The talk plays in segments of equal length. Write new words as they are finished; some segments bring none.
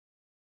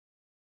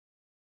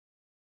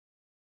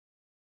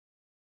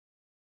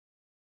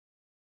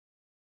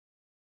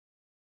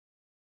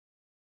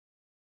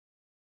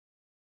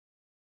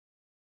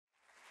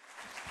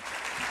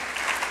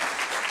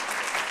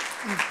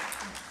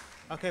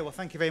Okay, well,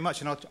 thank you very much,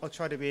 and I'll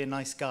try to be a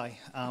nice guy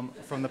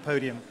from the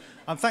podium.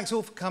 Thanks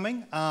all for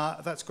coming.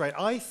 That's great.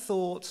 I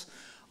thought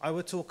I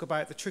would talk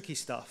about the tricky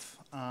stuff,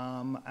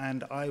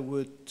 and I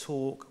would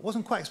talk,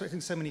 wasn't quite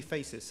expecting so many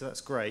faces, so that's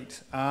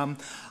great.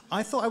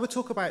 I thought I would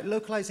talk about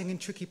localizing in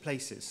tricky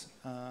places.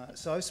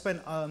 So I've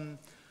spent, I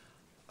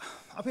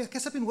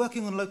guess I've been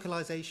working on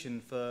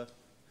localization for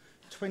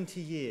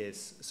 20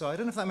 years, so I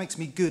don't know if that makes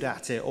me good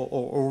at it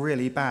or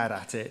really bad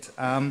at it.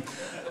 I'm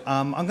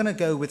going to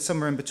go with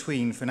somewhere in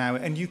between for now,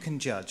 and you can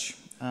judge.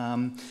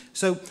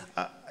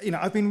 You know,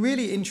 I've been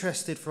really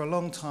interested for a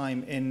long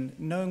time in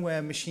knowing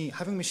where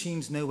having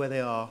machines know where they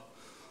are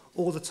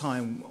all the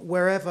time,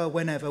 wherever,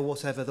 whenever,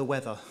 whatever the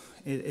weather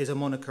is a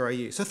moniker I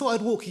use. So I thought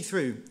I'd walk you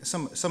through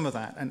some of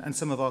that and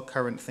some of our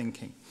current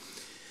thinking.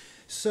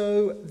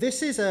 So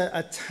this is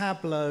a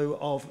tableau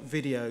of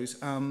videos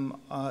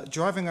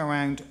driving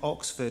around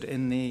Oxford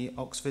in the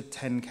Oxford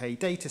 10K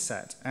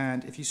dataset.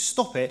 And if you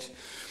stop it,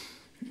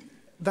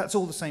 that's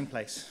all the same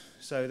place.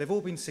 So they've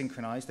all been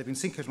synchronized. They've been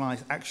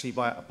synchronized actually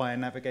by a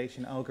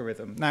navigation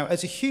algorithm. Now,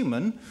 as a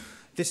human,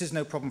 this is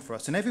no problem for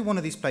us. And every one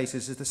of these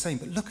places is the same.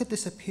 But look at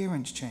this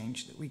appearance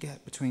change that we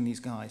get between these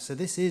guys. So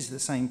this is the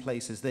same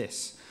place as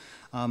this.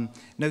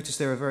 Notice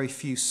there are very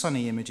few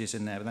sunny images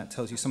in there, but that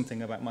tells you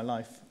something about my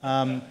life.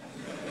 Not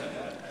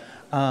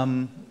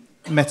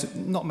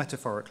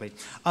metaphorically.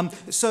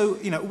 So,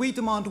 you know, we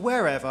demand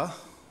wherever,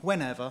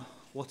 whenever,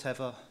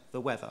 whatever the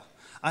weather.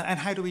 And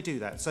how do we do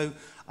that? So,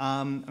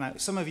 now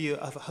some of you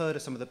have heard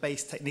of some of the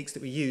base techniques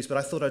that we use, but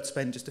I thought I'd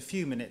spend just a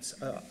few minutes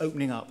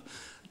opening up,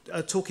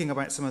 talking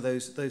about some of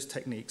those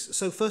techniques.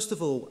 So first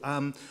of all,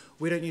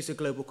 we don't use a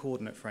global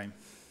coordinate frame.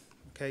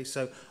 Okay,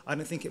 so I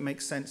don't think it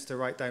makes sense to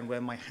write down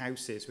where my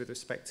house is with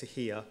respect to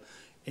here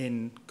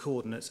in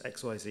coordinates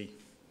x, y, z.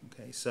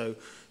 Okay, so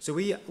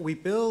we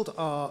build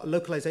our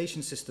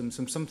localization systems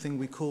from something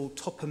we call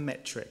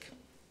topometric.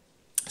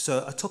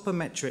 So a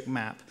topometric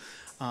map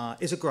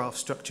is a graph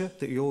structure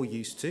that you're all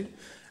used to.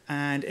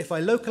 And if I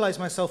localize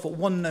myself at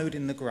one node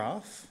in the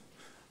graph,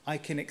 I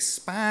can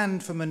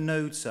expand from a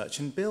node search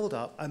and build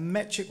up a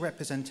metric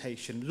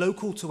representation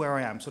local to where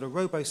I am, sort of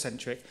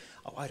robocentric,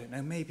 I don't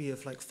know, maybe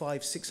of like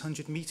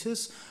 500-600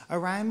 meters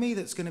around me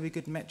that's going to be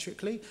good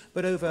metrically,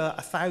 but over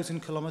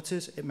 1,000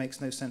 kilometers, it makes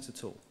no sense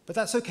at all. But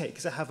that's okay,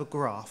 because I have a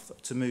graph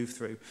to move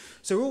through.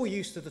 So we're all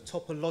used to the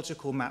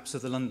topological maps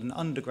of the London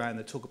Underground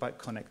that talk about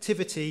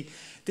connectivity.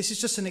 This is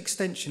just an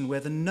extension where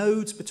the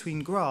nodes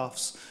between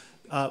graphs,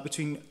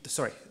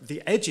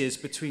 the edges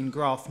between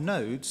graph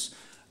nodes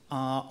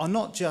are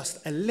not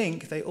just a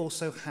link, they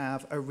also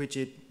have a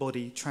rigid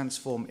body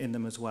transform in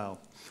them as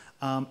well.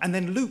 And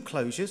then loop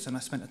closures, and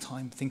I spent a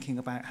time thinking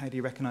about how do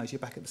you recognize you're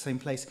back at the same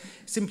place,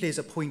 simply as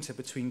a pointer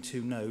between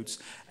two nodes.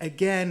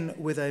 Again,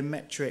 with a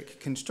metric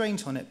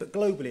constraint on it, but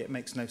globally it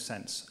makes no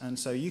sense. And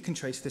so you can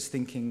trace this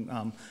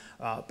thinking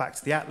back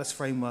to the Atlas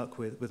framework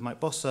with Mike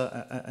Bosser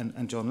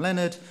and John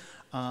Leonard,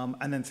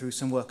 and then through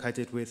some work I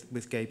did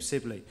with Gabe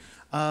Sibley.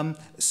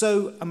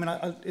 So, I mean,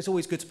 it's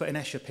always good to put an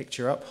Escher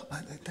picture up.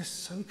 They're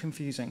so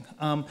confusing.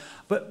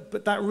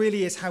 But that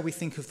really is how we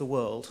think of the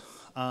world.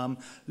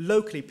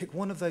 Locally, pick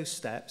one of those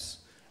steps.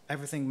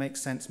 Everything makes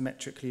sense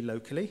metrically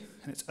locally.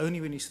 And it's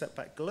only when you step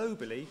back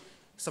globally,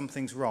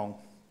 something's wrong.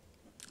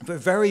 But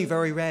very,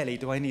 very rarely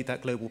do I need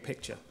that global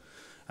picture.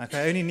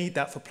 Okay, I only need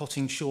that for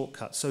plotting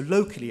shortcuts. So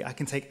locally, I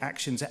can take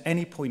actions at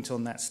any point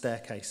on that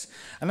staircase.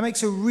 And that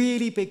makes a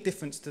really big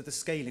difference to the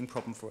scaling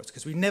problem for us,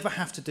 because we never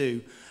have to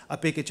do a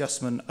big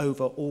adjustment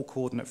over all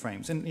coordinate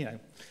frames. And, you know,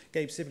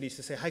 Gabe Sibley used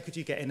to say, how could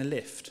you get in a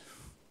lift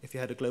if you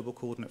had a global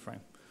coordinate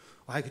frame?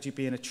 Or how could you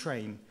be in a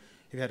train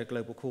if you had a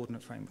global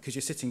coordinate frame? Because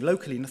you're sitting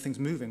locally, nothing's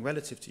moving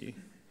relative to you,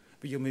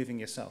 but you're moving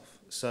yourself.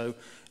 So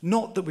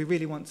not that we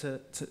really want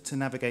to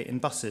navigate in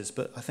buses,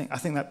 but I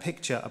think that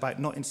picture about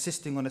not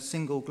insisting on a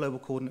single global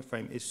coordinate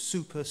frame is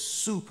super,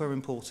 super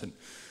important.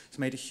 It's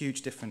made a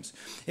huge difference.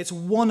 It's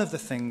one of the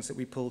things that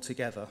we pull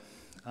together.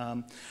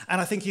 And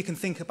I think you can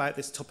think about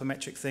this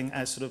topometric thing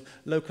as sort of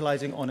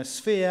localizing on a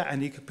sphere,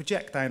 and you could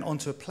project down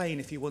onto a plane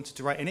if you wanted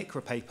to write an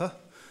ICRA paper,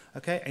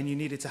 okay, and you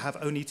needed to have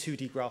only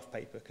 2D graph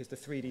paper because the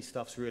 3D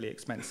stuff's really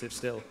expensive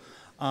still.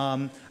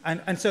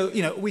 And so,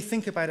 you know, we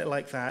think about it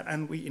like that,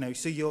 and we, you know,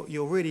 so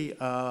you're really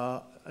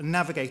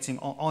navigating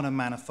on a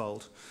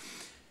manifold.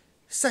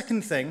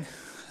 Second thing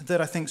that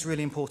I think is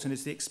really important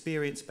is the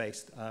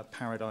experience-based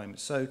paradigm.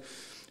 So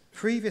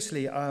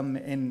previously,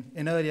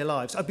 in earlier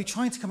lives, I'd be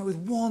trying to come up with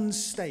one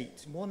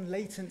state, one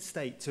latent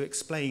state to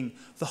explain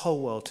the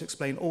whole world, to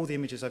explain all the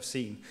images I've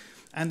seen.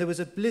 And there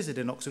was a blizzard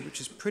in Oxford, which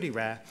is pretty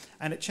rare,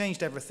 and it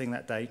changed everything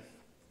that day.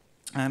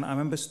 And I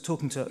remember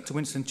talking to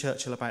Winston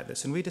Churchill about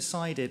this, and we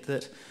decided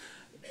that,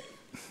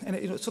 and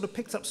it sort of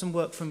picked up some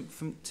work from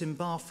Tim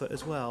Barfoot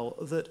as well,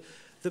 that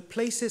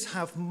places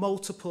have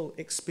multiple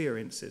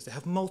experiences. They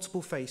have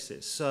multiple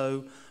faces.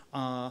 So,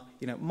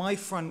 you know, my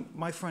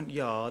front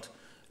yard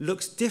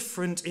looks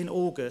different in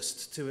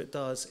August to it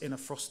does in a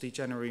frosty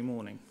January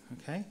morning.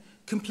 Okay,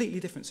 completely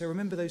different. So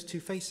remember those two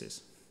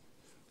faces.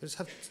 Just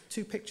have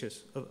two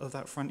pictures of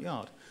that front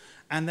yard.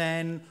 And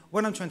then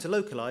when I'm trying to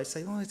localize,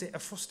 say, oh, is it a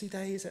frosty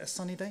day? Is it a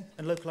sunny day?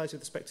 And localize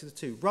with respect to the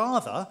two,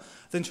 rather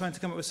than trying to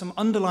come up with some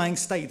underlying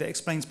state that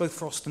explains both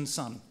frost and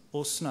sun,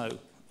 or snow,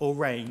 or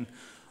rain.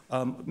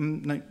 I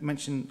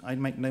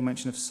make no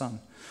mention of sun.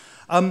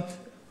 Okay,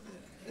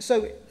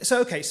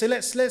 so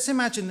let's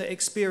imagine that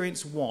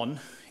experience 1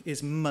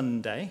 is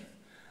Monday,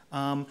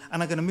 and I'm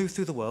going to move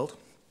through the world,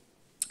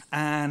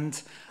 and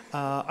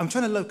I'm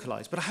trying to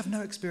localize, but I have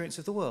no experience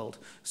of the world.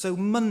 So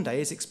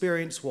Monday is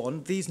experience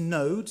 1. These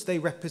nodes, they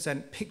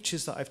represent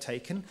pictures that I've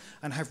taken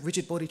and have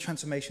rigid body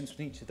transformations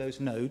from each of those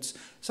nodes.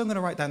 So I'm going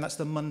to write down that's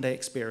the Monday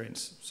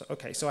experience. So,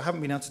 okay, so I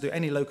haven't been able to do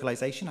any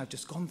localization. I've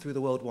just gone through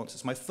the world once.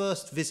 It's my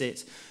first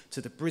visit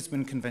to the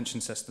Brisbane Convention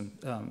Centre,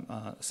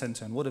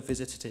 and what a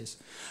visit it is.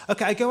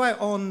 Okay, I go out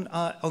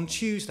on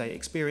Tuesday,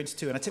 experience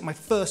 2, and I take my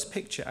first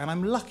picture, and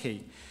I'm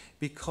lucky,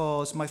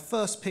 because my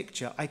first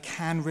picture, I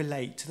can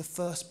relate to the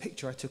first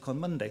picture I took on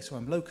Monday, so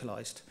I'm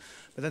localized.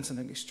 But then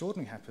something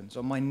extraordinary happens.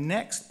 On my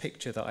next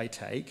picture that I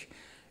take,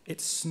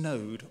 it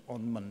snowed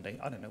on Monday.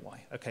 I don't know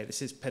why. Okay,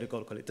 this is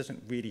pedagogical. It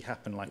doesn't really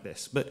happen like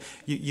this, but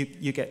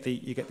you get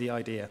the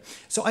idea.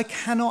 So I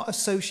cannot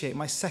associate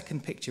my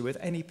second picture with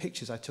any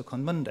pictures I took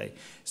on Monday.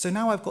 So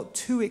now I've got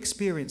 2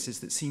 experiences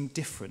that seem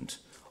different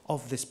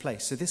of this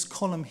place. So this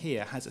column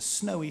here has a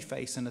snowy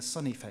face and a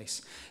sunny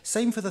face.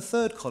 Same for the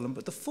third column,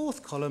 but the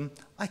fourth column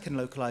I can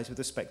localize with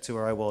respect to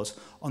where I was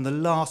on the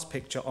last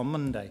picture on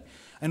Monday.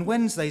 And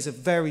Wednesday's a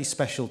very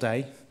special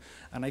day,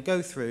 and I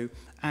go through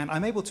and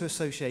I'm able to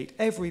associate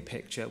every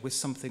picture with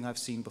something I've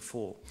seen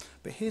before.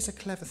 But here's a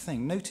clever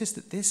thing. Notice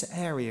that this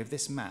area of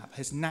this map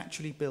has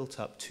naturally built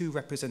up 2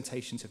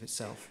 representations of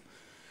itself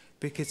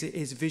because it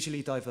is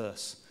visually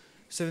diverse.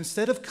 So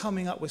instead of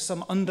coming up with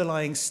some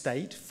underlying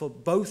state for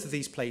both of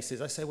these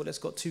places, I say, well, it's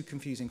got 2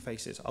 confusing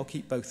faces. I'll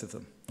keep both of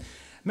them. It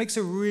makes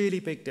a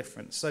really big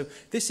difference. So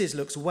this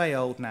looks way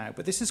old now,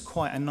 but this is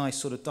quite a nice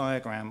sort of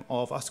diagram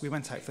of us. We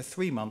went out for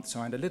 3 months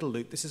around a little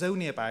loop. This is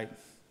only about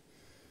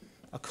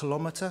a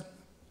kilometre.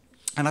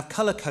 And I've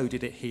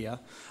color-coded it here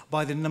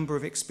by the number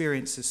of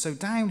experiences. So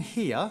down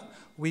here,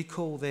 we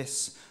call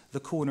this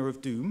the corner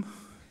of doom,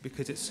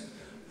 because it's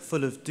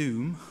full of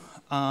doom.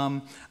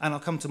 And I'll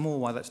come to more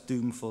why that's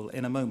doomful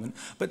in a moment.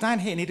 But down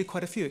here, it needed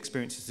quite a few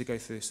experiences to go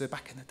through. So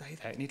back in the day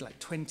there, it needed like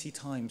 20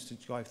 times to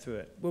drive through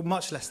it. Well,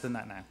 much less than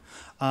that now.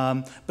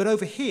 But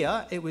over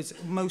here, it was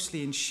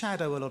mostly in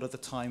shadow a lot of the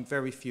time,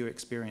 very few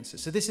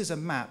experiences. So this is a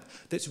map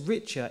that's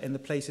richer in the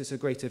places of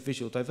greater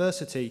visual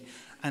diversity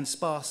and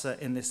sparser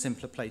in the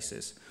simpler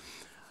places.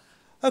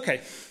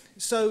 Okay.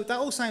 So that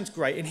all sounds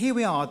great, and here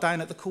we are down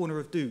at the corner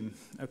of doom,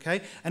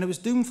 okay? And it was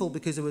doomful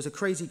because there was a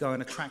crazy guy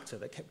on a tractor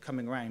that kept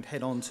coming around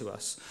head on to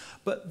us.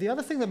 But the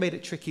other thing that made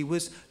it tricky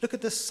was look at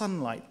the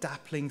sunlight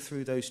dappling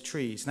through those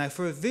trees. Now,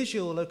 for a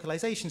visual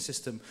localization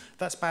system,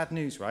 that's bad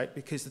news, right?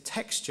 Because the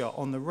texture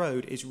on the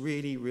road is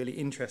really, really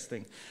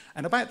interesting.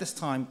 And about this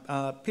time,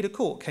 Peter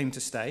Cork came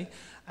to stay,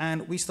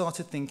 and we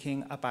started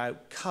thinking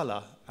about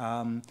color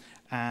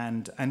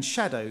and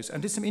shadows,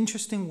 and did some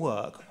interesting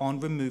work on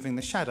removing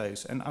the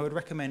shadows. And I would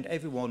recommend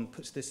everyone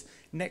puts this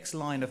next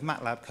line of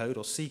MATLAB code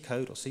or C in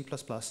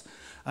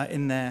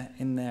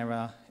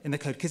their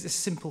code, because it's a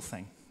simple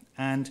thing.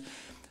 And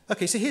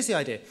okay, so here's the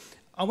idea.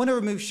 I want to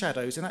remove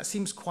shadows, and that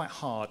seems quite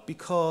hard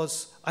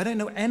because I don't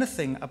know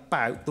anything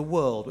about the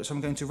world, which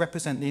I'm going to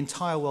represent the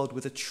entire world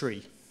with a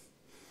tree.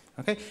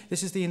 Okay,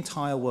 this is the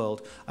entire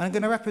world. And I'm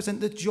going to represent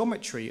the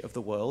geometry of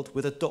the world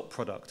with a dot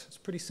product. It's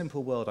a pretty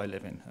simple world I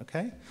live in,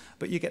 okay?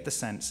 But you get the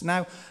sense.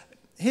 Now,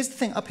 here's the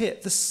thing up here.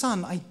 The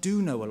sun I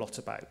do know a lot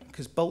about,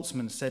 because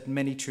Boltzmann said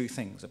many true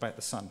things about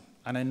the sun.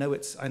 And I know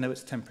its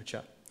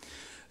temperature.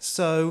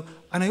 So,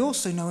 and I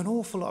also know an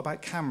awful lot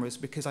about cameras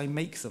because I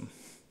make them,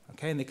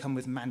 okay? And they come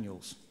with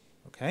manuals.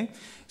 Okay,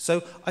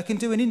 so I can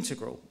do an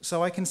integral.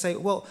 So I can say,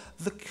 well,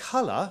 the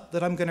color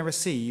that I'm going to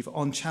receive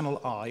on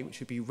channel I, which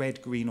would be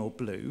red, green, or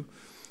blue,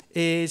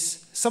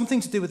 is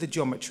something to do with the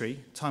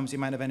geometry times the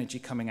amount of energy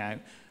coming out,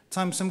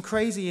 times some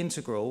crazy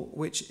integral,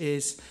 which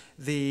is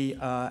the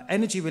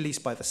energy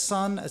released by the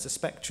sun as a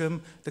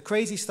spectrum, the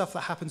crazy stuff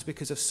that happens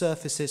because of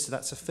surfaces, so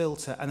that's a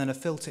filter, and then a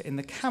filter in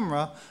the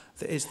camera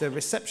that is the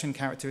reception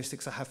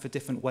characteristics I have for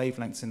different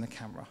wavelengths in the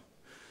camera.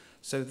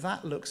 So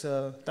that looks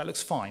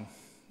fine.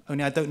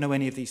 Only I don't know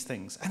any of these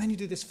things. And then you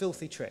do this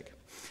filthy trick.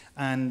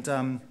 And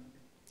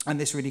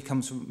this really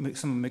comes from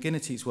some of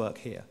McGinnity's work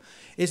here,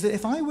 is that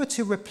if I were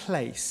to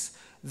replace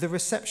the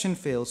reception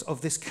fields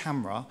of this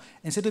camera,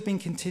 instead of being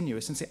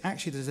continuous, and say,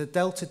 actually, there's a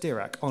delta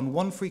Dirac on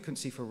one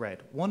frequency for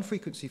red, one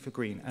frequency for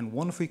green, and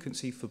one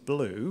frequency for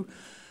blue,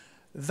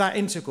 that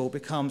integral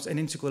becomes an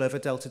integral over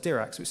delta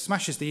Dirac. So it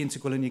smashes the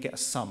integral and you get a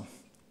sum.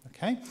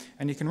 Okay?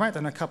 And you can write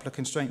down a couple of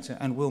constraints,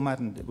 and Will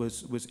Madden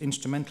was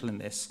instrumental in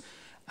this.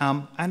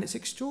 And it's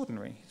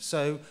extraordinary.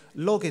 So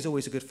log is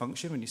always a good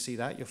function. When you see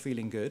that, you're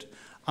feeling good.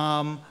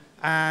 So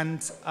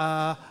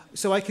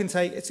I can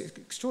take, it's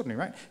extraordinary,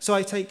 right? So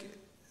I take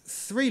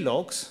 3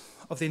 logs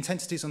of the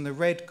intensities on the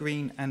red,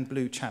 green, and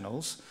blue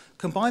channels,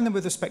 combine them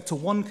with respect to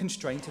one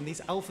constraint, and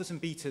these alphas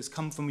and betas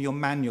come from your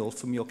manual,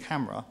 from your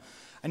camera,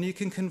 and you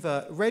can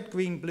convert red,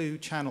 green, blue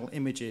channel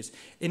images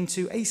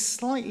into a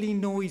slightly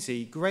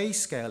noisy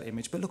grayscale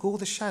image, but look, all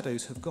the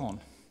shadows have gone.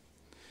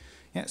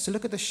 Yeah, so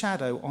look at the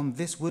shadow on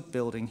this wood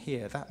building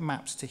here. That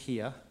maps to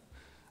here,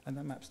 and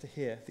that maps to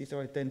here. These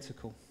are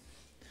identical.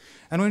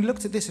 And when we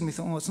looked at this and we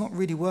thought, well, it's not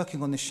really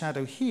working on the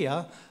shadow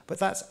here, but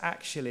that's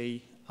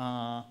actually,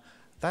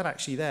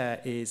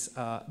 there is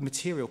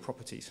material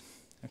properties.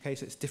 Okay,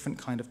 so it's different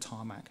kind of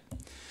tarmac.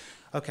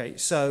 Okay,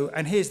 so,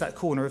 and here's that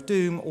corner of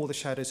doom, all the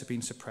shadows have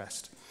been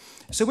suppressed.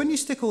 So when you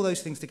stick all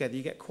those things together,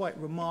 you get quite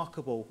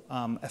remarkable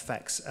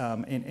effects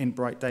in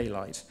bright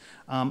daylight.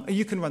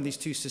 You can run these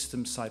two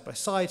systems side by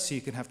side, so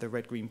you can have the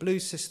red, green, blue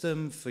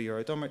system for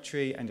your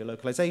odometry and your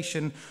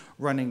localization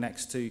running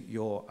next to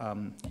your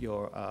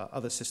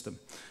other system.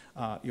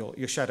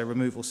 Your shadow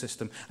removal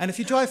system. And if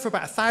you drive for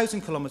about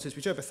 1,000 kilometers,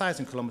 we drove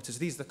 1,000 kilometers,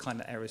 these are the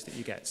kind of errors that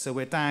you get. So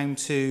we're down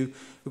to,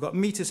 we've got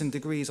meters and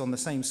degrees on the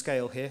same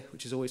scale here,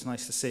 which is always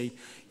nice to see,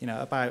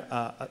 about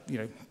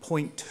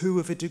 0.2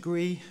 of a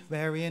degree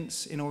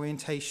variance in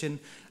orientation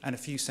and a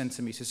few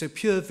centimeters. So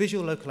pure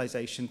visual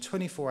localization,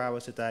 24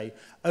 hours a day,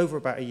 over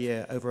about a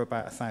year, over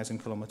about 1,000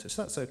 kilometers.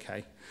 So that's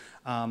okay.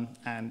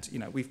 And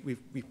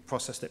we've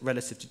processed it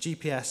relative to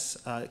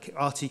GPS,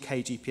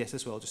 RTK GPS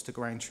as well, just to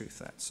ground truth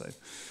that. So,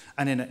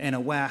 and in a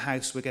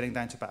warehouse, we're getting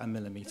down to about 1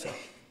 millimeter.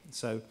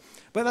 So,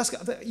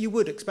 but you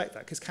would expect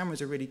that because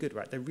cameras are really good,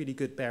 right? They're really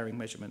good bearing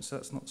measurements, so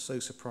that's not so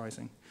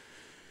surprising.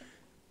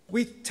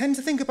 We tend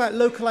to think about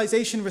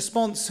localization,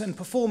 response, and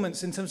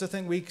performance in terms of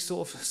things we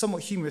sort of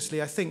somewhat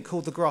humorously, I think,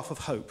 called the graph of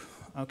hope.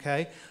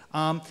 Okay,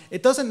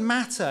 it doesn't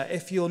matter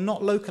if you're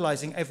not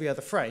localizing every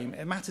other frame.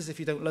 It matters if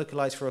you don't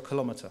localize for a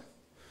kilometer.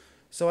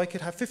 So I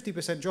could have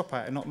 50%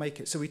 dropout and not make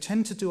it. So we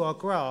tend to do our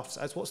graphs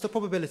as what's the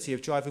probability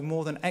of driving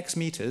more than X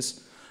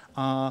meters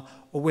or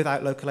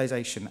without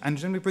localization. And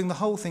when we bring the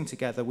whole thing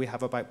together, we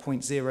have about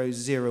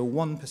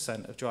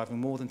 0.001% of driving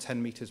more than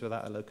 10 meters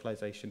without a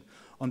localization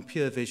on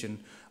pure vision,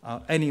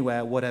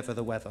 anywhere, whatever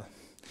the weather.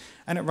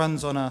 And it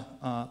runs on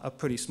a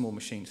pretty small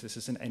machine. So this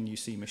is an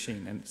NUC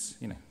machine, and it's,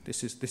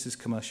 this is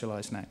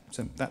commercialized now.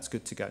 So that's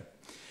good to go.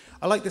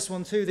 I like this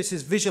one too. This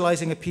is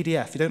visualizing a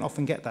PDF. You don't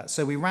often get that.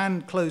 So we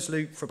ran closed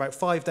loop for about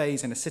 5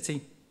 days in a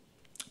city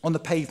on the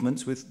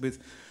pavements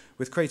with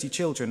crazy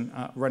children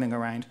running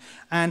around.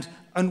 And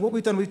what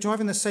we've done, we've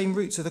driven the same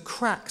route. So the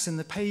cracks in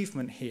the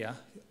pavement here,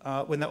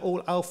 when they're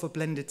all alpha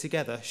blended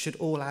together, should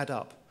all add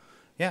up.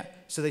 Yeah,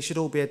 so they should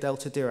all be a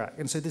delta Dirac.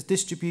 And so this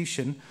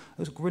distribution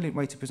is a brilliant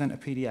way to present a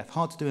PDF,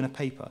 hard to do in a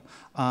paper,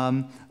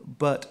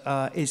 but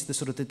is the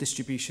sort of the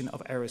distribution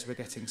of errors we're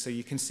getting. So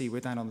you can see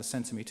we're down on the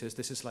centimeters.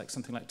 This is like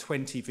something like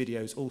 20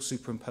 videos all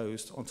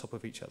superimposed on top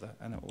of each other,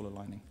 and they're all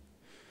aligning.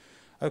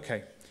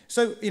 Okay,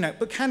 so,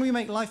 but can we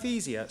make life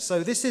easier?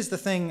 So this is the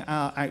thing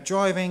out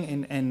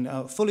driving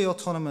in fully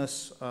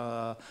autonomous,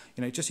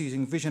 just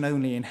using vision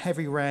only in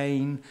heavy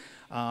rain,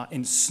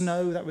 in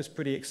snow. That was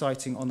pretty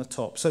exciting on the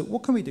top. So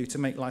what can we do to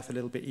make life a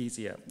little bit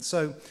easier? So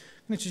I'm going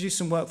to introduce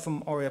some work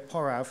from Oria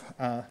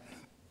Porav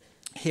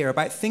here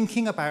about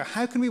thinking about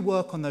how can we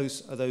work on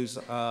those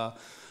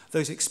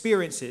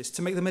experiences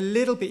to make them a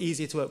little bit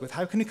easier to work with.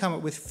 How can we come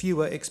up with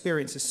fewer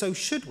experiences? So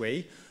should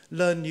we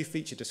learn new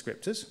feature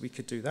descriptors? We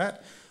could do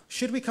that.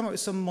 Should we come up with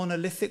some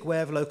monolithic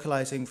way of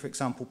localizing, for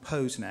example,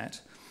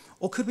 PoseNet?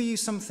 Or could we use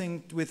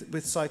something with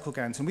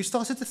CycleGANs? And we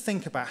started to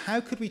think about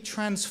how could we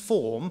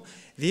transform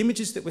the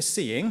images that we're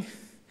seeing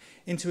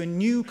into a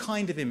new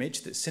kind of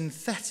image that's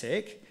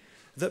synthetic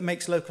that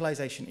makes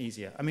localization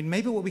easier. I mean,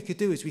 maybe what we could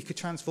do is we could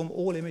transform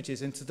all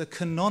images into the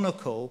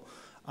canonical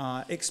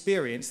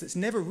experience that's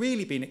never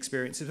really been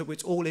experienced, but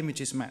which all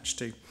images match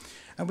to.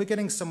 And we're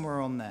getting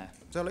somewhere on there.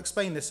 So I'll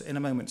explain this in a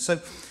moment.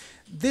 So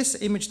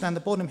this image down the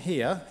bottom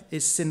here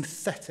is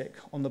synthetic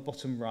on the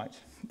bottom right.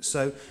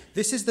 So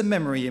this is the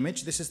memory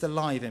image, this is the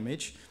live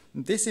image.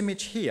 This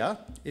image here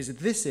is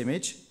this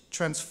image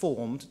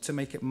transformed to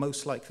make it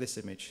most like this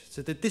image.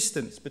 So the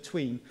distance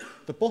between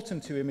the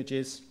bottom two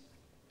images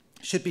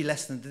should be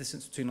less than the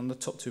distance between on the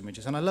top two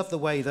images. And I love the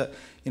way that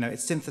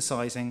it's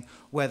synthesizing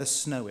where the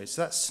snow is.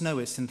 So that snow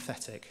is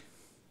synthetic,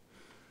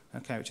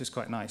 okay, which is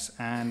quite nice.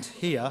 And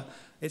here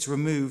it's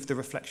removed the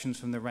reflections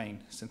from the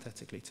rain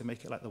synthetically to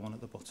make it like the one at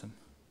the bottom.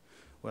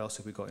 What else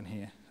have we got in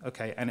here?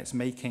 Okay, and it's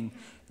making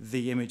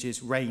the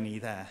images rainy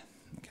there.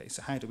 Okay,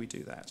 so how do we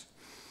do that?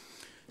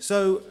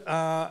 So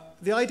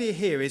the idea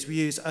here is we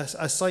use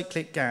a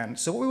cyclic GAN.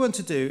 So what we want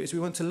to do is we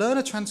want to learn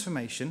a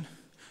transformation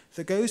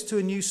that goes to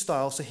a new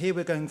style. So here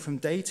we're going from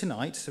day to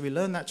night. So we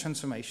learn that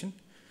transformation.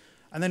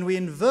 And then we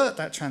invert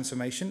that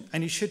transformation,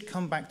 and you should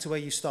come back to where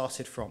you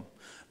started from.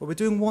 But we're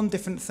doing one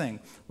different thing.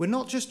 We're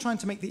not just trying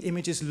to make the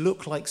images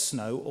look like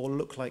snow or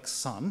look like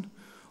sun.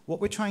 What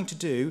we're trying to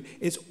do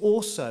is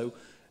also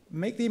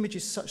make the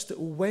images such that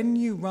when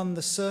you run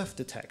the surf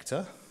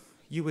detector,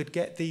 you would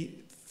get the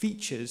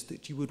features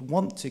that you would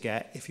want to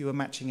get if you were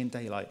matching in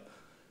daylight.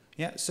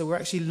 Yeah, so we're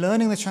actually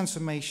learning the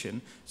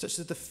transformation such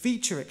that the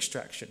feature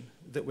extraction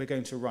that we're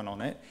going to run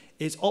on it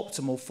is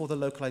optimal for the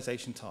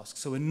localization task.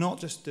 So we're not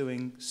just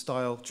doing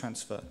style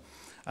transfer.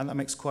 And that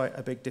makes quite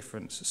a big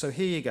difference. So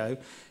here you go.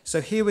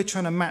 So here we're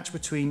trying to match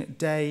between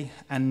day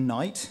and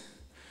night.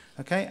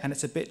 Okay, and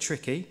it's a bit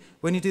tricky.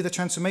 When you do the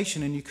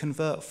transformation and you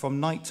convert from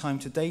nighttime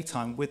to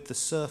daytime with the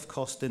surf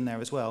cost in there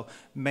as well,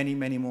 many,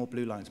 many more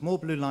blue lines. More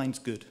blue lines,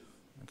 good,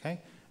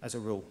 okay, as a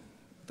rule.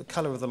 The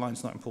color of the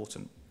line's not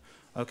important.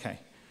 Okay.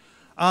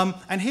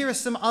 And here are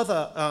some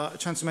other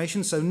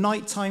transformations. So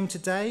nighttime to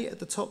day at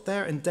the top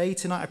there and day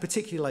to night. I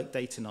particularly like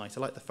day to night.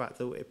 I like the fact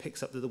that it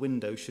picks up that the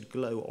window should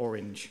glow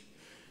orange.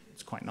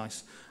 It's quite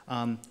nice.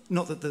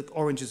 Not that the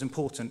orange is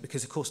important,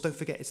 because of course, don't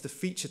forget, it's the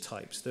feature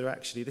types that are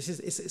actually,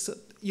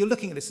 you're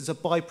looking at this as a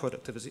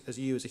byproduct of as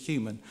you as a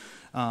human,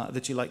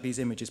 that you like these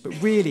images, but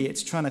really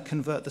it's trying to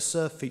convert the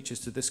surf features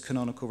to this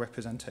canonical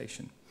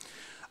representation.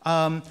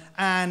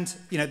 And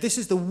this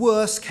is the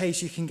worst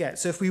case you can get.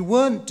 So if we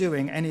weren't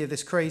doing any of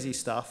this crazy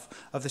stuff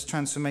of this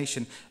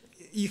transformation,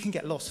 you can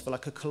get lost for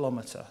like a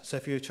kilometre. So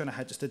if you were trying to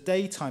have just a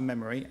daytime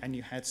memory and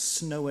you had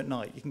snow at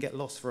night, you can get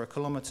lost for a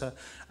kilometre,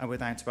 and we're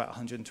down to about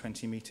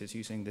 120 metres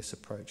using this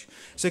approach.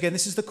 So again,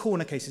 this is the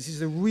corner cases.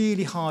 These are the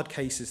really hard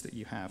cases that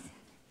you have.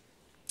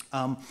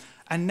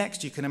 And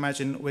next, you can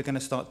imagine we're going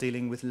to start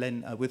dealing with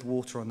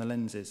water on the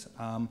lenses.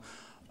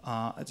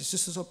 It's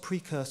just a sort of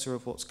precursor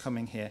of what's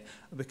coming here,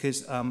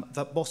 because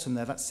that bottom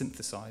there, that's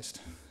synthesized.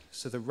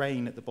 So the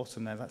rain at the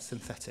bottom there, that's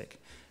synthetic.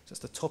 So that's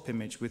the top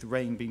image with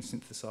rain being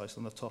synthesized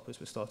on the top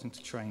as we're starting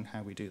to train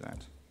how we do that.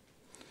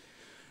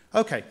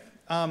 Okay,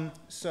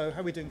 so how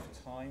are we doing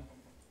for time?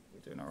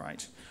 We're doing all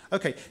right.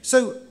 Okay,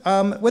 so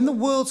when the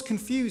world's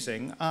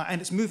confusing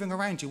and it's moving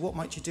around you, what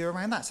might you do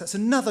around that? So that's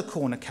another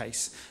corner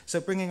case. So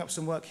bringing up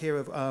some work here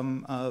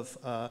of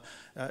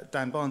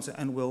Dan Barnes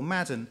and Will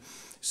Madden.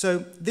 So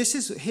this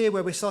is here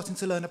where we're starting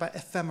to learn about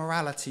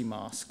ephemerality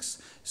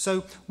masks.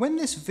 So when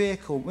this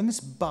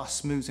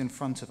bus moves in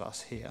front of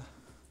us here,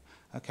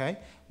 okay,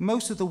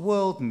 most of the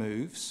world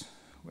moves.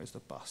 Where's the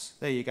bus?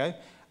 There you go.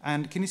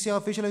 And can you see our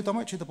visual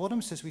odometry at the bottom?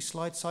 It says we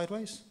slide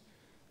sideways.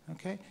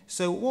 Okay,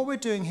 so what we're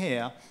doing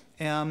here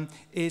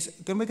is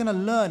we're going to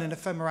learn an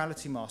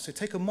ephemerality mask. So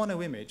take a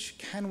mono image.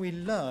 Can we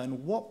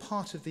learn what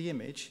part of the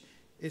image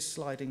is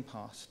sliding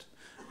past?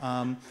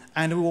 And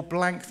we will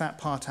blank that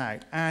part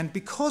out. And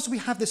because we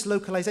have this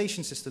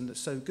localization system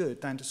that's so good,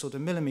 down to sort of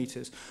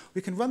millimeters,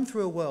 we can run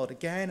through a world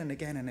again and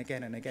again and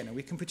again and again, and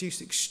we can produce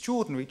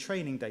extraordinary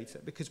training data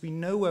because we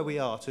know where we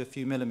are to a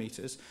few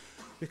millimeters.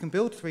 We can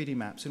build 3D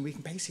maps, and we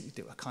can basically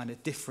do a kind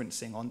of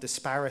differencing on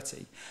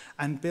disparity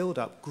and build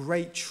up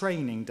great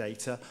training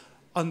data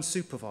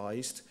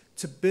unsupervised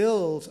to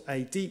build a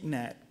deep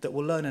net that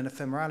will learn an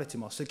ephemerality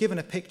mask. So given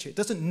a picture, it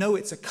doesn't know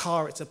it's a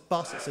car, it's a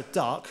bus, it's a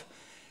duck.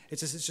 It's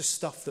just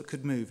stuff that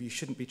could move. You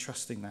shouldn't be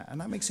trusting that. And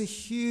that makes a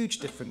huge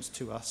difference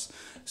to us.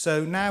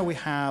 So now we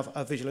have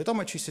a visual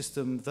odometry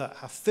system that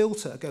a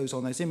filter goes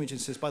on those images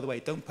and says, by the way,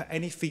 don't put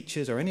any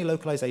features or any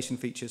localization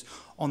features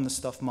on the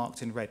stuff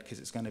marked in red because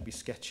it's going to be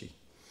sketchy.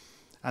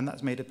 And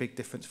that's made a big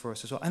difference for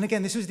us as well. And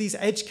again, this was these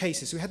edge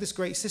cases. We had this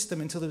great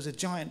system until there was a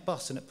giant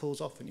bus and it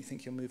pulls off and you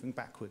think you're moving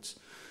backwards.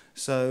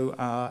 So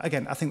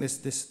again, I think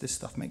this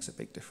stuff makes a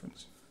big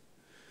difference.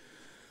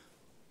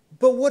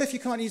 But what if you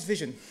can't use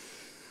vision?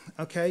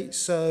 Okay,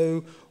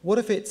 so what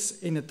if it's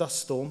in a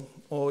dust storm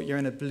or you're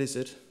in a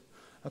blizzard?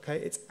 Okay,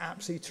 it's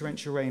absolutely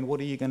torrential rain.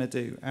 What are you going to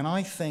do? And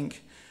I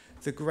think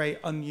the great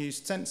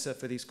unused sensor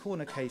for these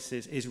corner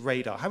cases is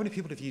radar. How many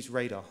people have used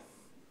radar?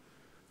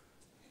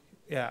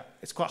 Yeah,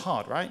 it's quite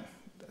hard, right?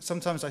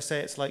 Sometimes I say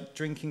it's like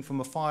drinking from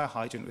a fire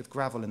hydrant with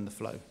gravel in the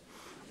flow.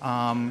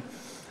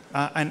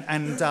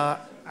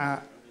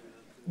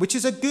 Which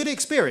is a good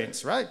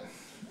experience, right?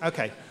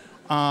 Okay.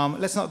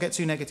 Let's not get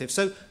too negative.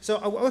 So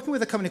I'm working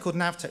with a company called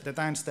Navtech. They're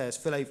downstairs.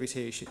 Phil Avery's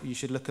here. You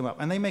should look them up.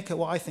 And they make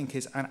what I think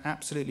is an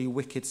absolutely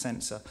wicked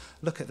sensor.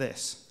 Look at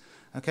this.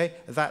 Okay,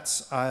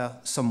 that's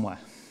somewhere.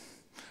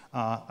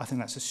 I think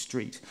that's a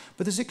street.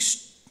 But there's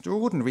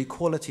extraordinary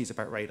qualities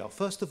about radar.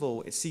 First of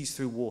all, it sees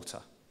through water.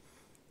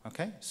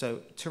 Okay,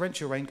 so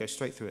torrential rain goes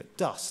straight through it.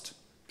 Dust,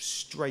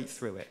 straight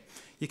through it.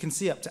 You can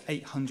see up to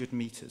 800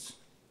 meters.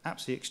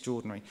 Absolutely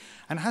extraordinary.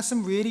 And it has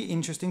some really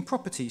interesting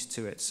properties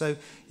to it. So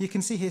you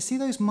can see here, see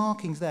those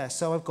markings there?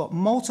 So I've got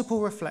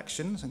multiple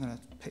reflections. I'm going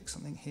to pick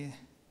something here.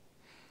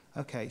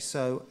 Okay,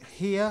 so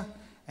here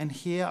and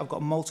here I've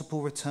got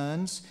multiple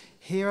returns.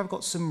 Here I've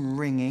got some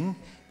ringing,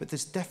 but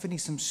there's definitely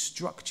some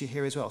structure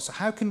here as well. So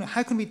how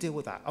can we deal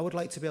with that? I would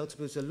like to be able to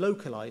build a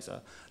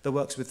localizer that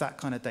works with that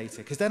kind of data,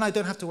 because then I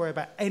don't have to worry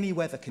about any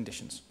weather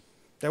conditions.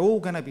 They're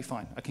all going to be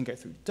fine. I can go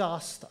through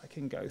dust, I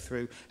can go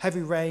through heavy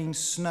rain,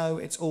 snow,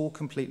 it's all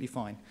completely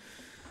fine.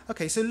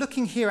 Okay, so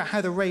looking here at how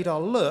the radar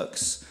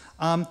looks,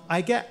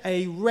 I get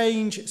a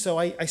range, so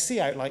I see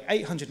out like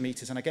 800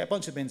 meters and I get a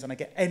bunch of bins and I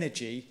get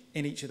energy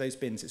in each of those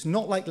bins. It's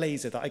not like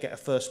laser that I get a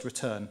first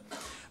return,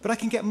 but I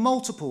can get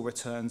multiple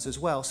returns as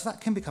well, so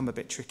that can become a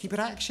bit tricky, but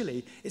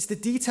actually it's the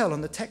detail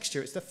on the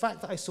texture, it's the fact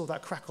that I saw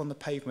that crack on the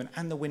pavement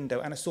and the window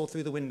and I saw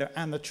through the window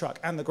and the truck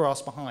and the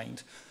grass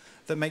behind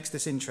that makes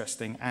this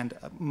interesting and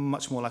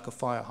much more like a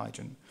fire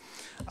hydrant.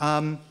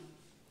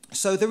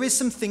 So there is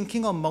some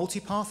thinking on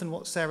multipath, and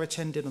what Sarah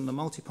Chen did on the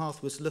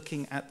multipath was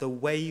looking at the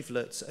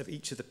wavelets of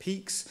each of the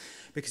peaks,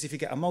 because if you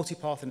get a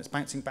multipath and it's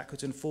bouncing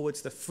backwards and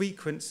forwards, the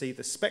frequency,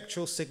 the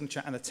spectral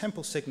signature, and the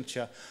temporal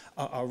signature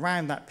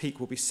around that peak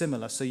will be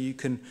similar, so you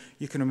can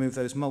remove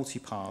those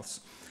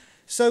multipaths.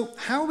 So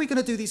how are we going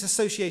to do these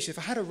associations?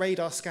 If I had a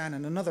radar scan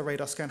and another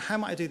radar scan, how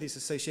might I do these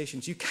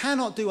associations? You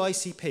cannot do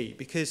ICP,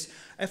 because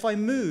if I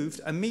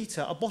moved a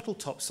meter, a bottle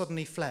top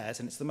suddenly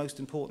flares, and it's the most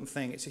important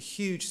thing. It's a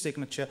huge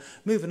signature.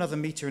 Move another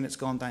meter and it's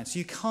gone down. So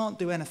you can't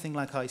do anything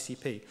like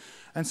ICP.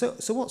 And so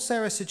what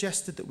Sarah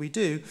suggested that we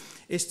do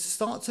is to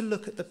start to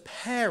look at the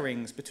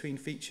pairings between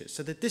features.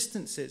 So the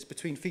distances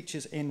between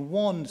features in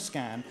one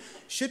scan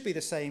should be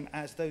the same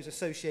as those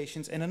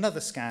associations in another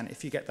scan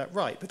if you get that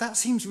right. But that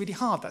seems really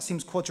hard. That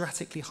seems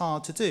quadratically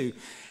hard to do.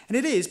 And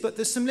it is, but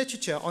there's some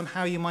literature on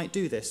how you might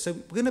do this. So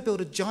we're going to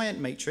build a giant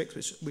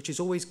matrix, which is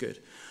always good.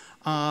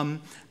 And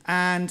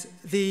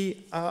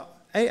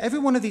every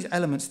one of these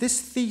elements, this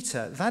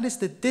theta, that is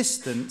the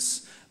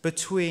distance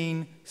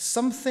between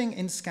something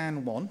in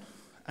scan 1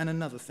 and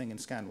another thing in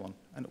scan 1.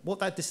 And what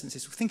that distance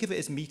is, think of it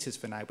as meters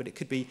for now, but it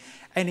could be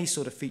any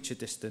sort of feature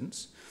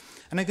distance.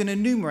 And I'm going to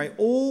enumerate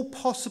all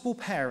possible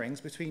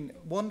pairings between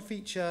one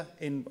feature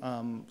in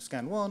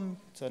scan 1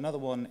 to another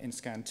one in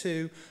scan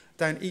 2,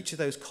 down each of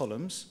those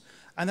columns.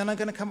 And then I'm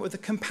going to come up with a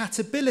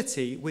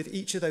compatibility with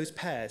each of those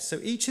pairs. So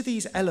each of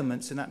these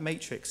elements in that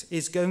matrix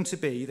is going to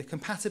be the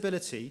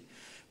compatibility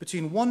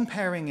between one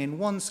pairing in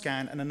one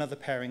scan and another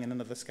pairing in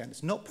another scan.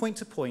 It's not point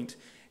to point.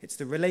 It's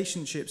the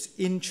relationships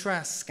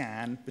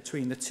intra-scan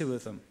between the two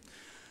of them.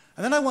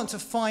 And then I want to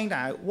find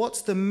out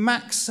what's the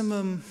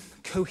maximum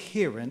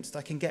coherence that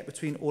I can get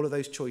between all of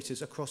those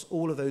choices across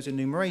all of those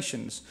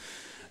enumerations.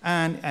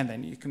 And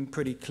then you can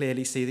pretty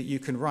clearly see that you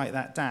can write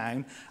that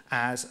down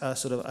as a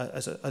sort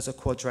of as a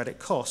quadratic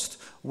cost,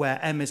 where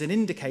M is an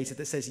indicator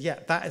that says, yeah,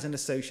 that is an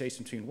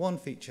association between one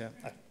feature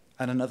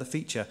and another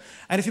feature.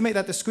 And if you make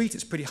that discrete,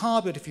 it's pretty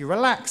hard, but if you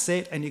relax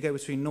it and you go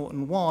between 0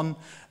 and 1,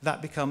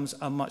 that becomes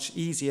a much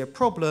easier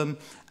problem.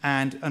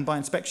 And by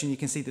inspection, you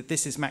can see that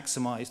this is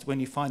maximized when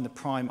you find the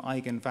prime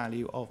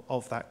eigenvalue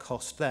of that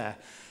cost there.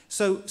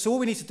 So what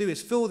we need to do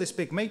is fill this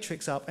big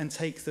matrix up and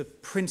take the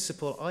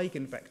principal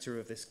eigenvector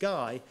of this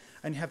guy,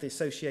 and you have the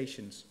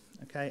associations.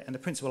 Okay? And the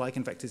principal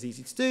eigenvector is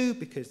easy to do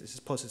because this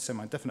is positive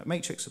semi-indefinite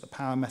matrix, so the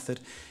power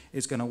method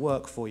is going to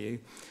work for you.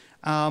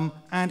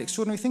 And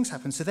extraordinary things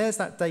happen. So there's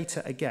that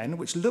data again,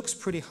 which looks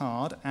pretty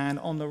hard. And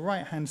on the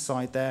right-hand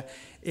side there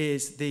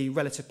is the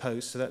relative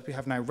pose, so that we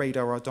have now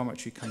radar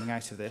odometry coming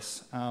out of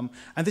this. And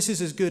this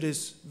is as good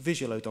as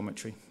visual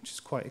odometry, which is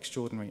quite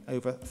extraordinary,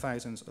 over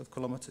thousands of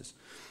kilometers.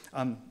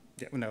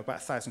 Yeah, well, no, about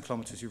 1,000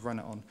 kilometers you've run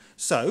it on.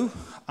 So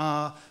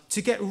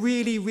to get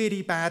really,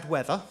 really bad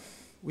weather,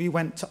 we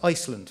went to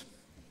Iceland.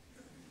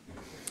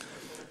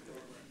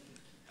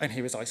 And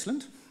here is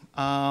Iceland.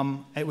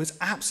 It was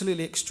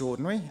absolutely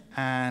extraordinary,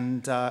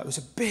 and it was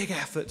a big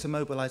effort to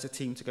mobilize a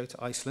team to go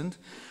to Iceland.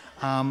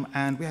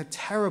 And we had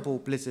terrible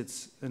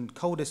blizzards and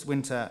coldest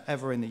winter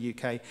ever in the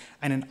UK.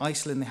 And in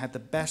Iceland, they had the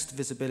best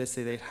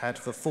visibility they'd had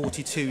for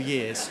 42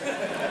 years.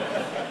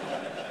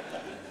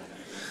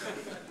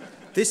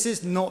 This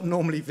is not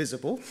normally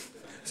visible.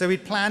 So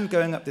we'd planned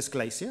going up this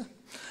glacier.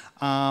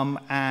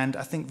 And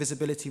I think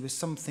visibility was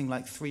something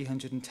like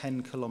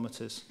 310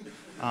 kilometers.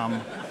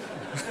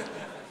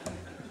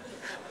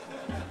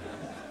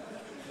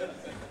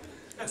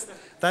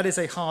 That is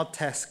a hard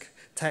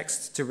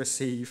text to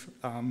receive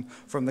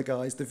from the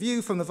guys. The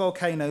view from the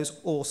volcano's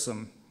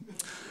awesome.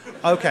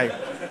 Okay.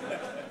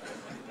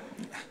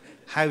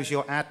 How's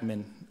your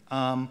admin?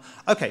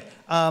 Okay,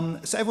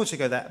 so everyone should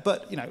go there.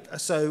 But, you know,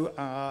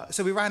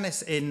 so we ran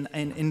this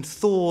in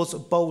Thor's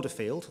boulder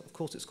field. Of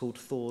course, it's called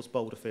Thor's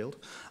boulder field.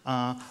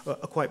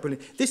 Quite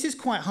brilliant. This is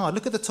quite hard.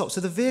 Look at the top.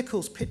 So the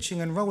vehicle's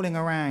pitching and rolling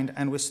around,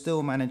 and we're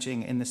still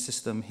managing in the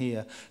system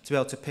here to be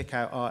able to pick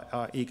out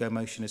our ego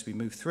motion as we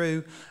move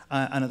through.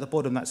 And at the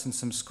bottom, that's in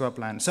some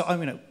scrubland. So, I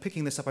mean,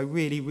 picking this up, I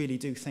really, really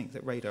do think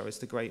that radar is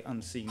the great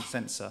unseen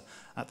sensor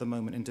at the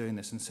moment in doing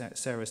this. And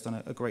Sarah's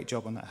done a great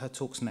job on that. Her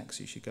talk's next,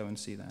 so you should go and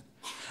see that.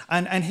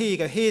 And here you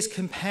go. Here's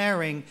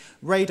comparing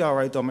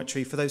radar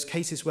odometry for those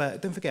cases where,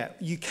 don't forget,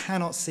 you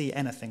cannot see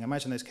anything.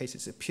 Imagine those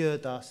cases. It's pure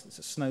dust. It's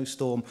a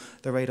snowstorm.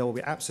 The radar will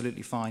be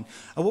absolutely fine.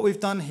 And what we've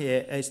done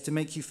here is to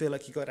make you feel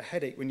like you've got a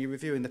headache when you're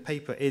reviewing the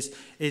paper is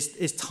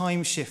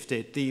time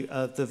shifted the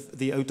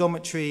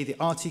odometry, the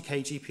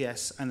RTK,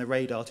 GPS, and the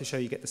radar to show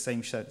you get the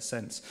same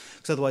sense.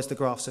 Because otherwise the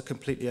graphs are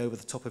completely over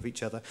the top of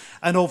each other.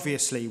 And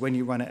obviously, when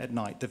you run it at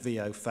night, the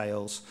VO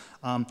fails.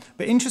 But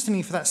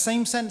interestingly, for that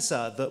same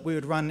sensor that we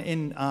would run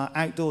in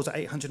outdoors at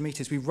 800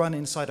 meters, we run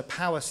inside a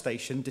power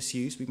station,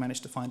 disused. We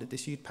managed to find a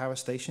disused power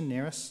station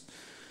near us.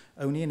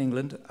 only in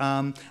England,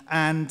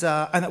 and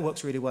that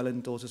works really well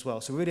indoors as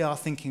well. So we really are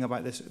thinking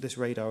about this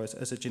radar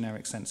as a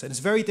generic sensor. And it's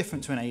very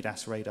different to an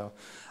ADAS radar.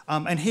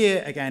 And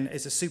here, again,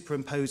 is a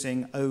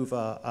superimposing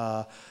over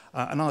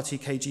an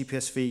RTK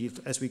GPS feed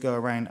as we go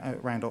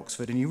around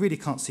Oxford, and you really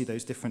can't see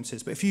those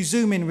differences. But if you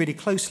zoom in really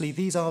closely,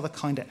 these are the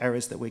kind of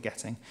errors that we're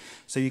getting.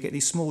 So you get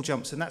these small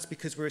jumps, and that's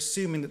because we're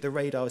assuming that the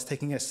radar is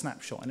taking a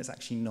snapshot, and it's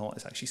actually not.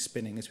 It's actually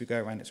spinning as we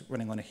go around. It's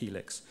running on a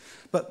helix.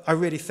 But I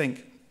really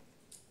think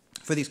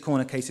for these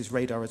corner cases,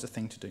 radar is a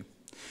thing to do.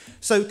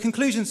 So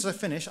conclusions as I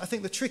finish, I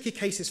think the tricky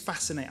case is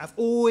fascinating. I've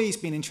always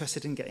been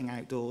interested in getting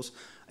outdoors.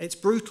 It's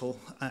brutal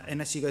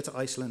unless you go to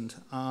Iceland.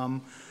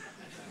 And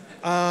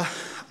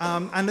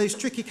those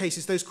tricky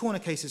cases, those corner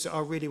cases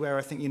are really where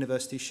I think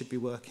universities should be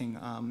working.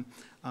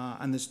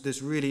 And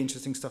there's really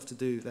interesting stuff to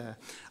do there.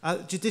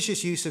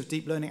 Judicious use of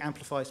deep learning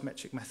amplifies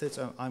metric methods.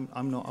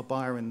 I'm not a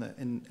buyer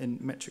in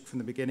metric from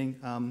the beginning.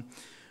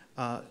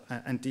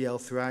 And DL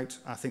throughout.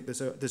 I think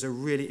there's a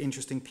really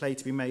interesting play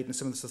to be made, and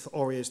some of the stuff that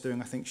Ori is doing,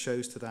 I think,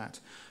 shows to that.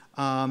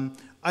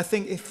 I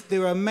think if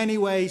there are many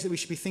ways that we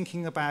should be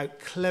thinking about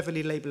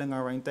cleverly labeling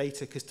our own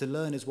data, because to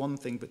learn is one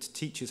thing, but to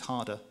teach is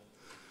harder.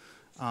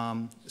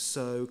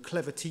 So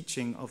clever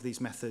teaching of these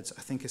methods,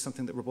 I think, is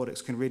something that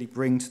robotics can really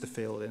bring to the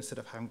field instead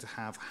of having to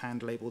have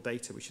hand-labeled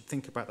data. We should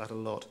think about that a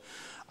lot.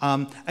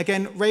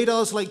 Again,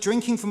 radar's like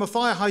drinking from a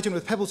fire hydrant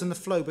with pebbles in the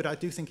flow, but I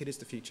do think it is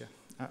the future.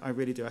 I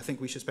really do. I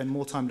think we should spend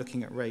more time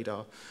looking at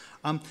radar.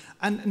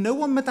 And no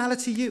one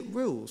modality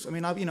rules. I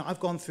mean, I've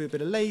gone through a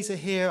bit of laser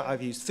here.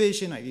 I've used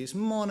vision. I've used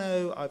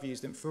mono. I've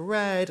used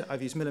infrared.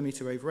 I've used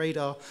millimeter wave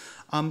radar.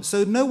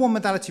 So no one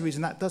modality rules,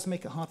 and that does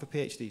make it hard for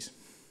PhDs.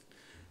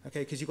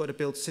 Okay, because you've got to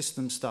build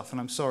system stuff, and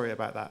I'm sorry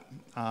about that.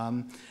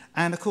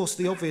 And of course,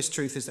 the obvious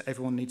truth is that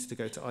everyone needs to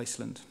go to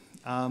Iceland.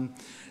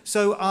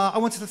 So I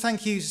wanted to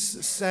thank you,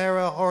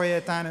 Sarah,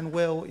 Horia, Dan, and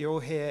Will. You're all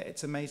here.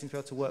 It's amazing to be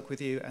able to work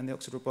with you, and the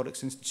Oxford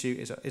Robotics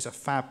Institute is a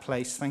fab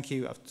place. Thank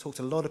you. I've talked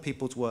to a lot of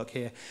people to work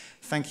here.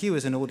 Thank you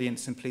as an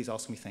audience, and please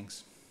ask me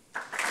things.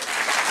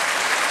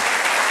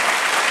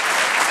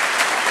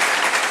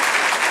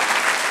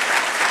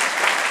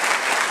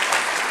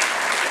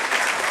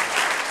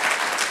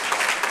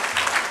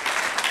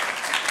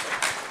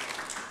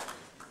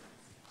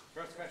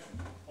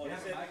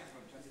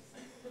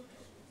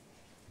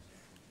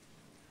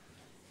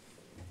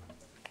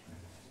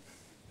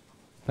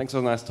 Thanks for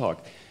a nice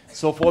talk.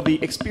 So for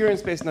the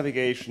experience-based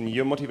navigation,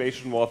 your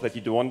motivation was that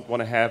you don't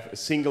want to have a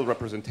single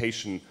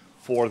representation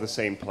for the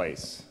same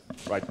place,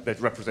 right,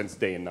 that represents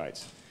day and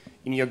night.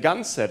 In your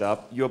gun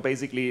setup, you're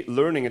basically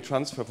learning a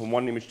transfer from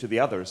one image to the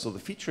other. So the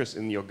features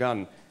in your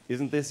gun,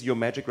 isn't this your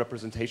magic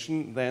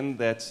representation then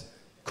that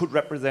could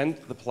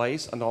represent the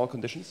place under all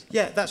conditions?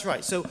 Yeah, that's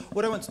right. So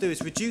what I want to do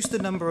is reduce the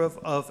number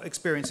of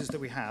experiences that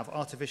we have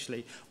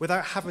artificially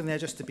without having there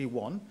just to be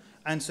one.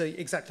 And so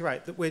exactly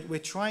right, that we're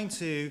trying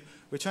to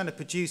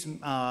produce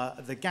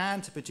the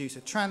GAN to produce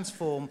a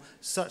transform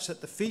such that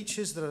the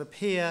features that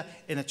appear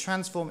in a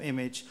transform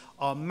image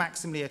are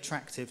maximally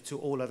attractive to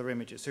all other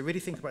images. So really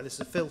think about this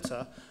as a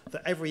filter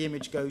that every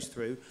image goes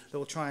through that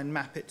will try and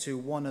map it to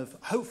one of,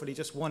 hopefully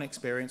just one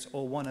experience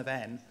or one of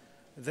n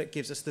that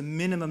gives us the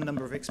minimum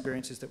number of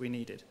experiences that we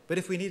needed. But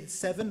if we needed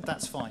 7,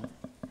 that's fine.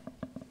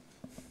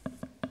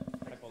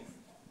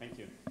 Thank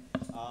you.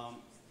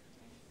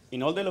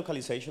 In all the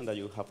localization that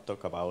you have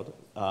talked about,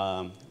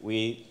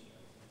 we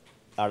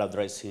are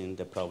addressing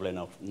the problem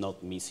of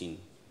not missing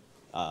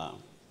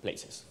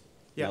places,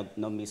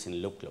 not missing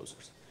loop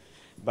closures.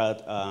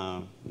 But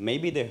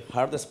maybe the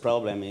hardest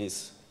problem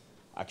is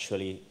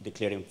actually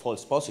declaring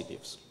false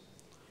positives.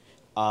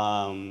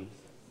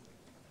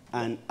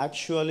 And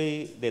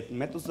actually, the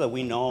methods that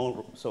we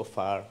know so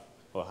far,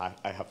 or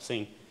I have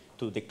seen,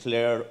 to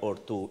declare or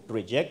to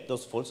reject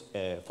those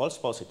false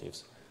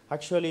positives,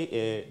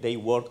 actually, they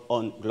work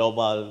on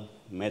global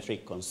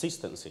metric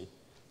consistency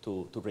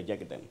to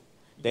reject them.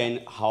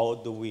 Then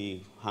how do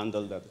we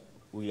handle that?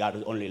 We are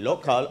only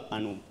local,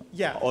 and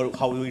or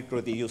how we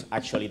reduce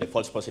actually the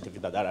false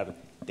positives that are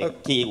the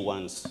key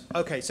ones?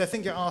 Okay, so I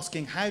think you're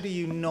asking, how do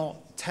you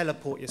not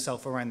teleport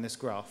yourself around this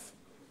graph?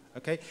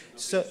 Okay,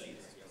 so.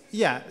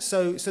 Yeah,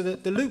 so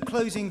the loop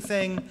closing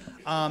thing,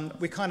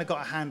 we kind of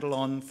got a handle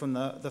on from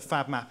the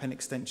fab map and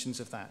extensions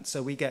of that.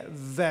 So we get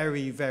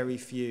very, very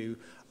few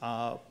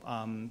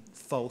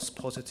false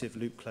positive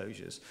loop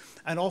closures.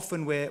 And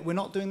often we're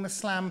not doing the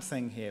SLAM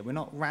thing here. We're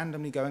not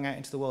randomly going out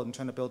into the world and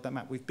trying to build that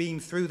map. We've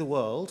been through the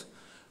world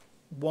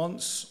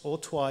once or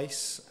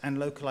twice and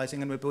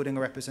localizing, and we're building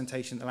a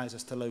representation that allows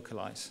us to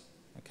localize.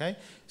 Okay,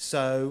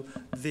 so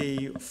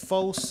the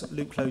false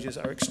loop closures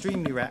are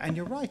extremely rare, and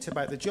you're right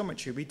about the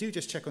geometry. We do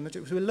just check on the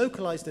geometry. We're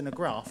localized in a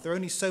graph. There are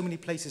only so many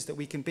places that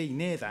we can be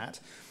near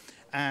that,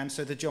 and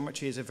so the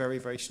geometry is a very,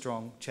 very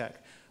strong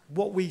check.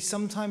 What we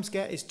sometimes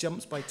get is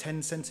jumps by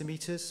 10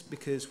 centimeters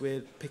because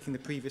we're picking the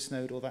previous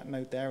node or that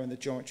node there, and the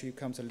geometry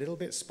becomes a little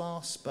bit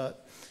sparse,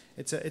 but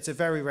it's a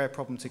very rare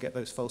problem to get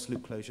those false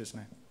loop closures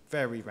now.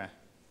 Very rare.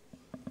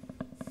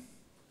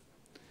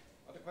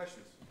 Other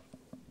questions?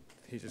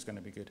 He's just going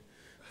to be good.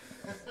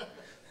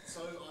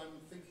 So I'm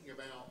thinking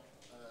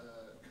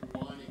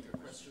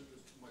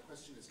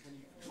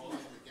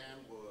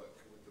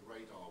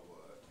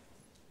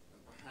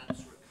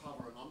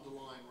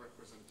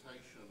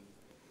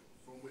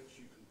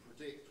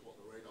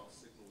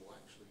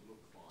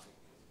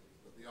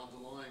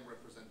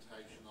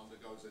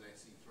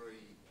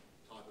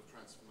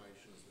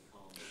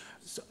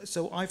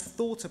so I've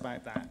thought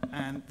about that,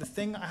 and the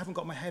thing I haven't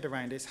got my head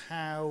around is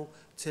how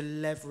to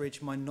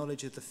leverage my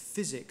knowledge of the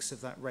physics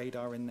of that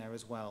radar in there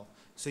as well.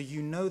 So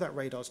you know that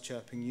radar's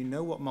chirping, you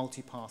know what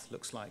multipath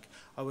looks like.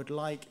 I would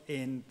like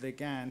in the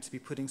GAN to be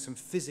putting some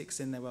physics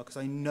in there well, because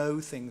I know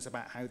things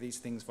about how these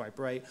things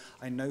vibrate,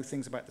 I know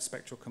things about the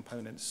spectral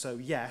components. So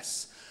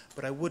yes,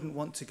 but I wouldn't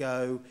want to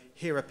go,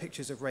 here are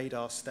pictures of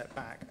radar, step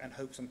back and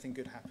hope something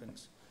good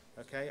happens.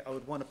 Okay, I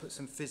would want to put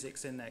some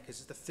physics in there, because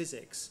it's the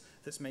physics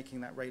that's making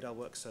that radar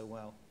work so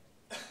well.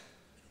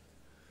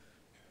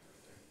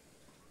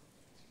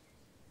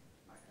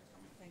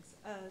 Thanks.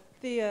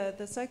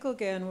 The cycle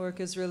GAN work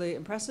is really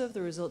impressive.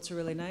 The results are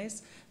really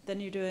nice. Then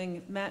you're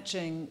doing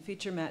matching,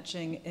 feature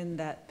matching in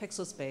that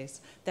pixel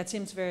space. That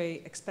seems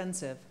very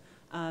expensive.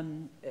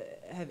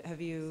 Have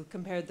you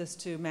compared this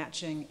to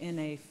matching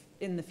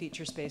in the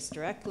feature space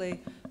directly,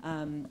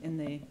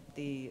 in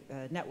the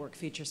network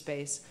feature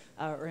space,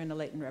 or in a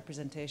latent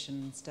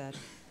representation instead?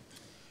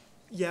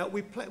 Yeah,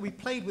 we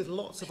played with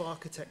lots of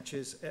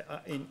architectures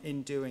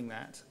in doing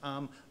that.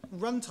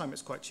 Runtime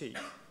is quite cheap,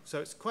 so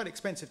it's quite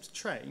expensive to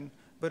train,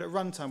 but at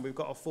runtime we've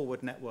got a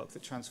forward network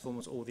that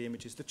transforms all the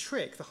images.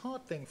 The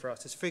hard thing for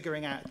us is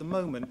figuring out at the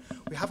moment,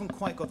 we haven't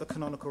quite got the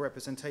canonical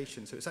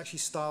representation, so it's actually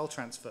style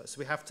transfer. So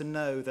we have to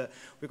know that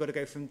we've got to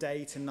go from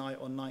day to night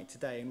or night to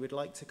day, and we'd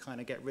like to kind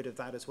of get rid of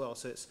that as well.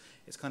 So it's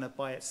kind of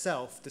by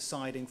itself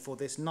deciding for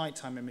this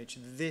nighttime image,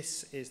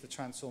 this is the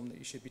transform that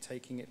you should be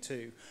taking it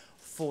to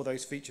for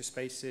those feature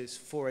spaces,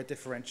 for a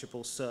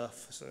differentiable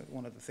surf. So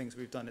one of the things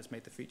we've done is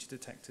made the feature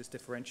detectors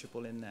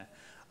differentiable in there.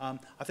 I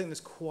think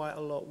there's quite a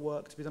lot of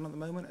work to be done at the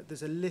moment. I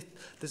was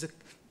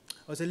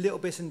a little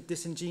bit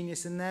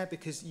disingenuous in there,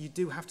 because you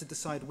do have to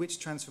decide which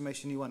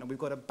transformation you want, and we've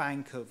got a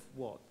bank of,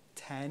 what,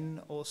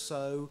 10 or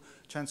so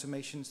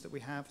transformations that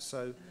we have.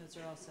 So, and those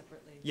are all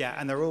separately? Yeah,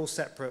 and they're all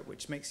separate,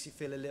 which makes you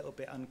feel a little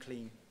bit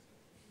unclean.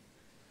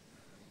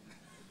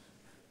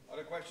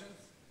 Other questions?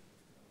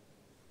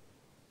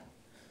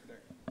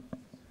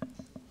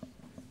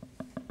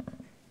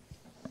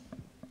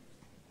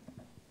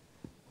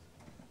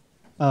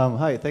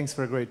 Hi, thanks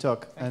for a great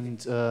talk. And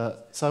so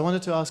I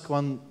wanted to ask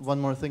one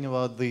more thing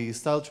about the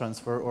style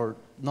transfer, or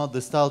not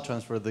the style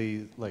transfer,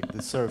 the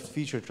served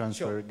feature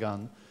transfer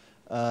GAN.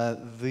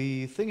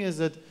 The thing is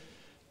that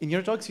in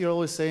your talks you're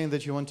always saying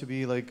that you want to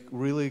be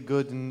really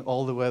good in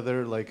all the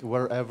weather,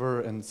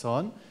 wherever and so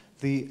on.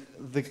 The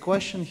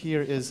question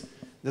here is,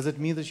 does it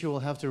mean that you will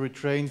have to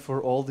retrain for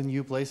all the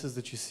new places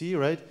that you see,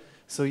 right?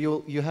 So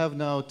you have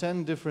now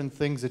 10 different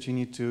things that you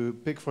need to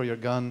pick for your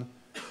GAN.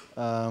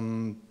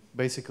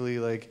 Basically,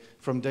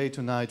 from day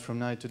to night, from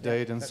night to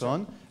date, and so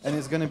on, and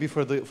it's going to be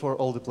for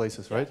all the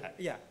places, right?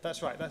 Yeah,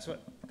 that's right.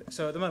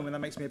 So at the moment, that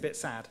makes me a bit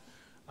sad,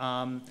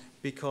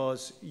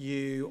 because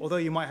although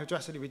you might have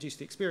drastically reduced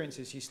the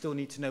experiences, you still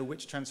need to know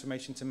which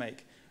transformation to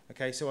make.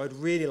 Okay, so I'd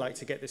really like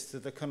to get this to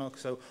the canonical.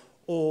 So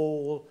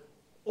all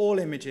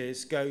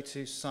images go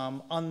to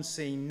some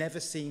unseen, never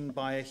seen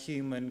by a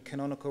human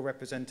canonical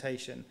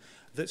representation.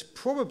 That's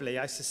probably,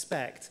 I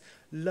suspect,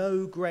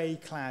 low grey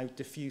cloud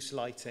diffuse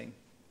lighting.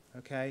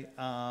 Okay,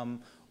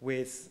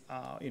 with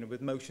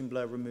motion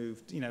blur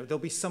removed, there'll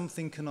be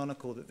something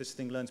canonical that this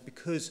thing learns,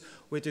 because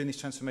we're doing these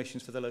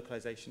transformations for the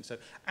localization. So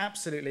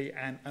absolutely,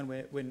 and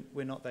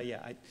we're not there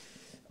yet.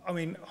 I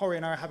mean, Hori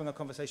and I are having a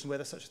conversation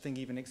whether such a thing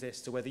even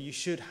exists, or whether you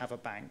should have a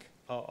bank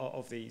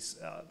of these.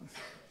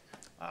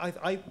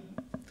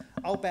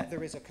 I'll bet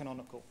there is a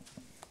canonical.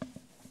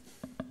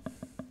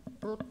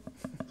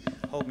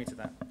 Hold me to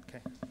that.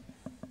 Okay.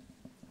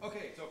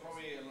 Okay, so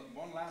probably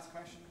one last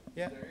question.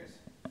 Yeah. There is.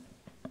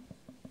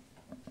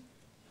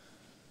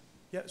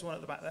 Yeah, there's one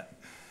at the back there.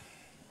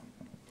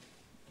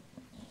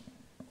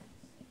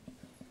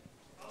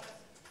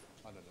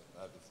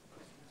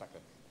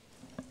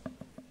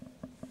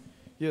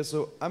 Yeah,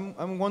 so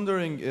I'm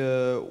wondering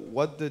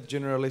what the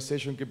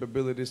generalization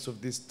capabilities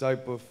of this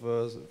type of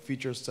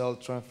feature style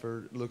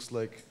transfer looks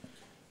like,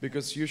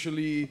 because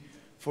usually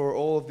for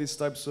all of these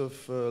types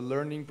of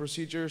learning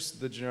procedures,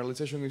 the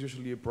generalization is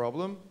usually a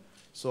problem.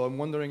 So I'm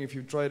wondering if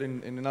you've tried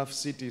in enough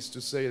cities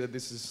to say that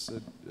this is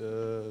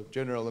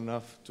general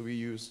enough to be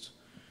used,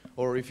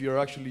 or if you're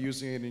actually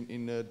using it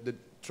in the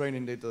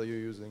training data that you're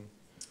using.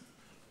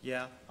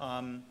 Yeah,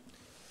 I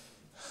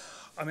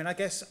mean, I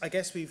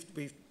guess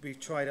we've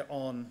tried it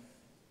on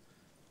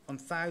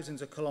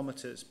thousands of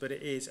kilometers, but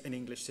it is in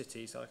English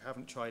cities. I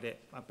haven't tried it,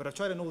 but I've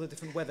tried it in all the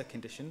different weather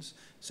conditions.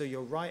 So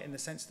you're right in the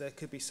sense there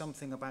could be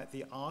something about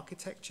the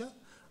architecture,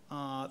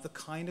 the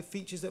kind of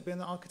features that be in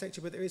the architecture,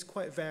 but there is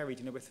quite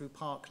varied. We're through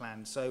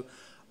parkland. So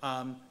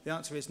the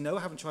answer is no, I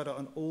haven't tried it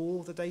on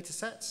all the data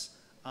sets.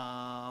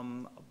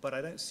 But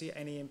I don't see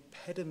any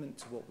impediment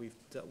to what we've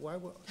done.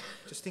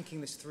 Just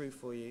thinking this through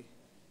for you.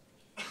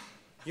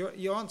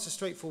 Your answer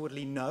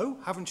straightforwardly no.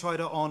 Haven't tried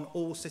it on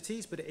all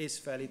cities, but it is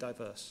fairly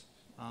diverse.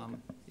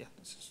 Yeah,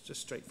 it's just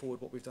straightforward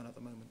what we've done at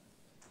the moment.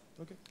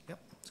 Okay. Yep,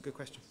 it's a good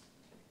question.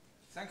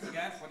 Thanks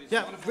again for this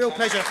Yeah, wonderful real time.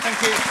 pleasure.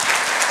 Thank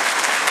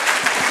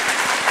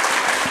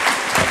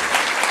you.